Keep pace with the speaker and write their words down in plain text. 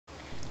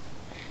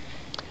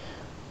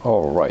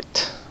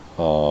Alright,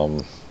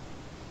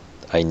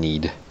 I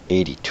need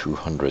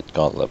 8200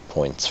 Gauntlet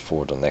points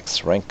for the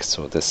next rank,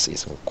 so this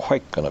isn't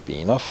quite gonna be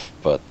enough,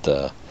 but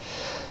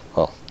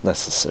well,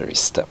 necessary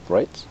step,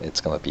 right? It's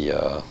gonna be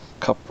a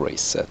cup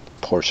race at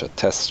Porsche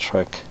test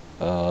track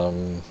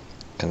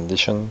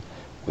condition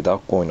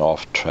without going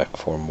off track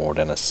for more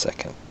than a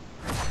second.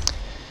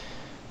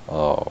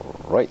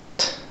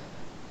 Alright,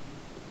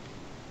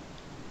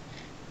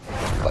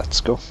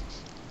 let's go.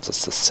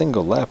 Just a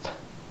single lap.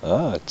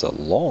 It's a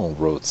long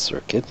road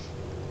circuit.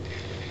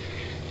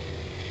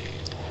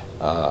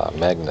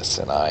 Magnus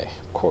and I,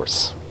 of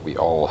course, we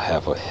all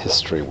have a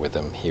history with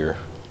him here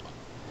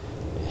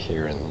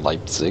in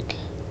Leipzig.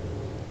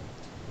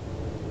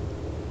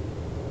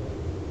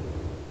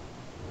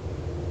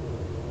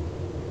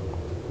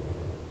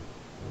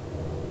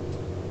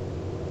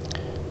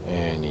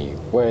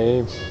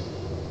 Anyway,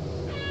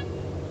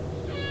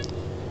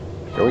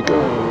 here we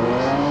go.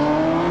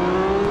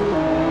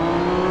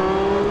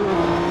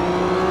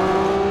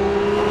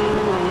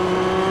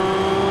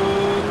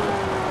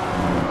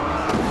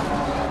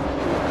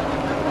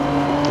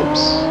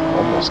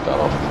 Almost got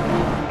off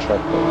track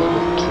a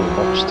little too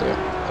much there.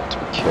 Have to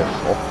be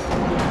careful.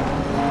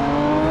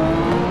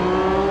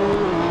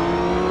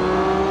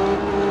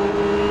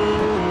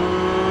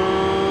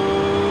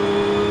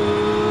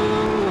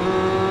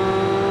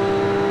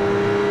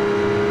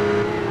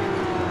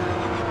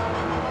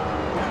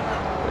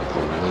 Brake a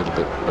little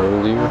bit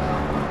earlier.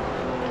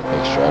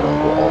 Make sure I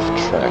don't go off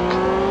track.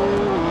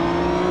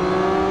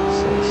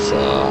 Since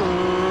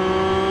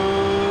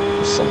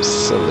some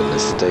silly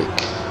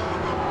mistake.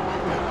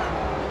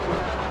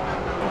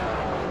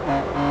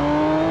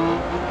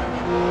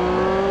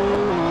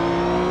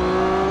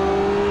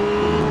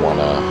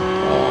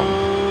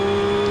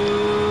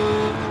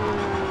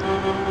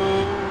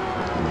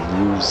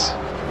 Lose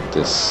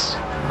this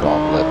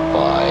gauntlet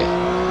by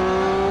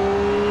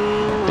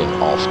being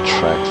off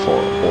track for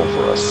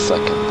over a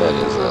second. That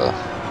is a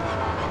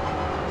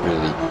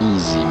really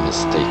easy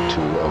mistake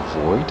to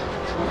avoid,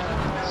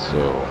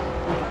 so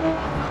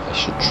I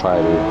should try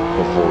to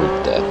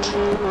avoid that.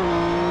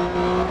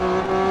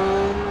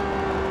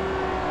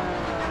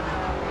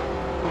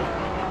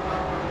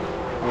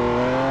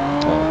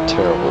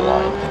 Terrible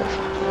line here.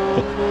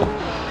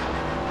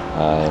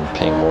 I'm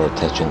paying more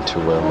attention to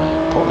where my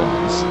opponent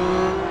is.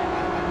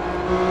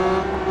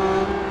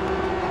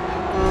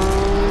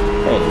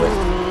 Anyway,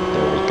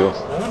 there we go.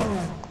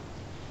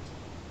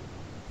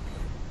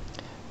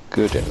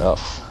 Good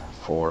enough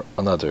for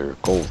another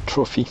gold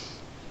trophy.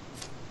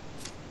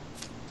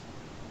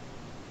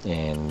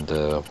 And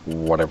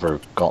whatever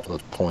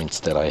gauntlet points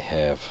that I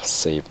have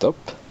saved up.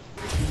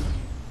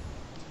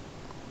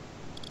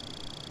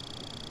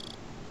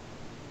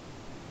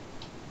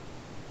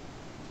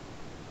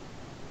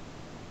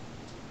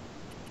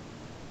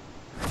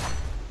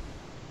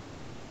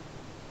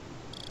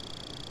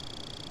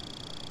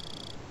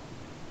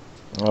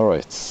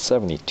 Alright,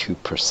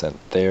 72%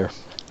 there.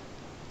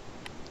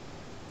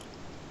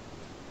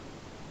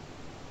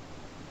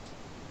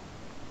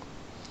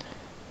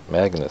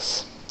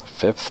 Magnus,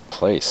 5th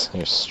place.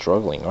 You're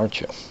struggling,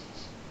 aren't you?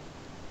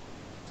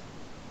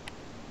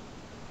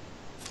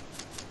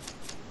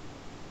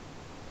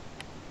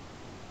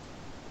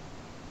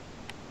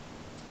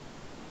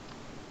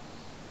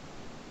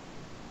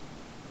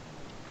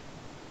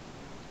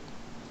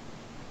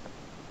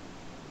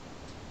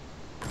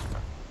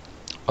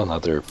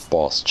 Another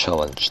boss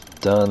challenge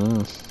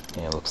done,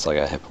 and looks like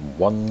I have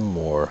one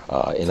more,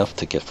 enough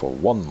to get for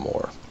one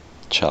more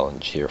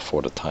challenge here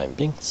for the time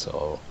being,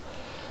 so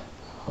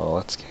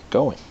let's get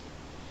going.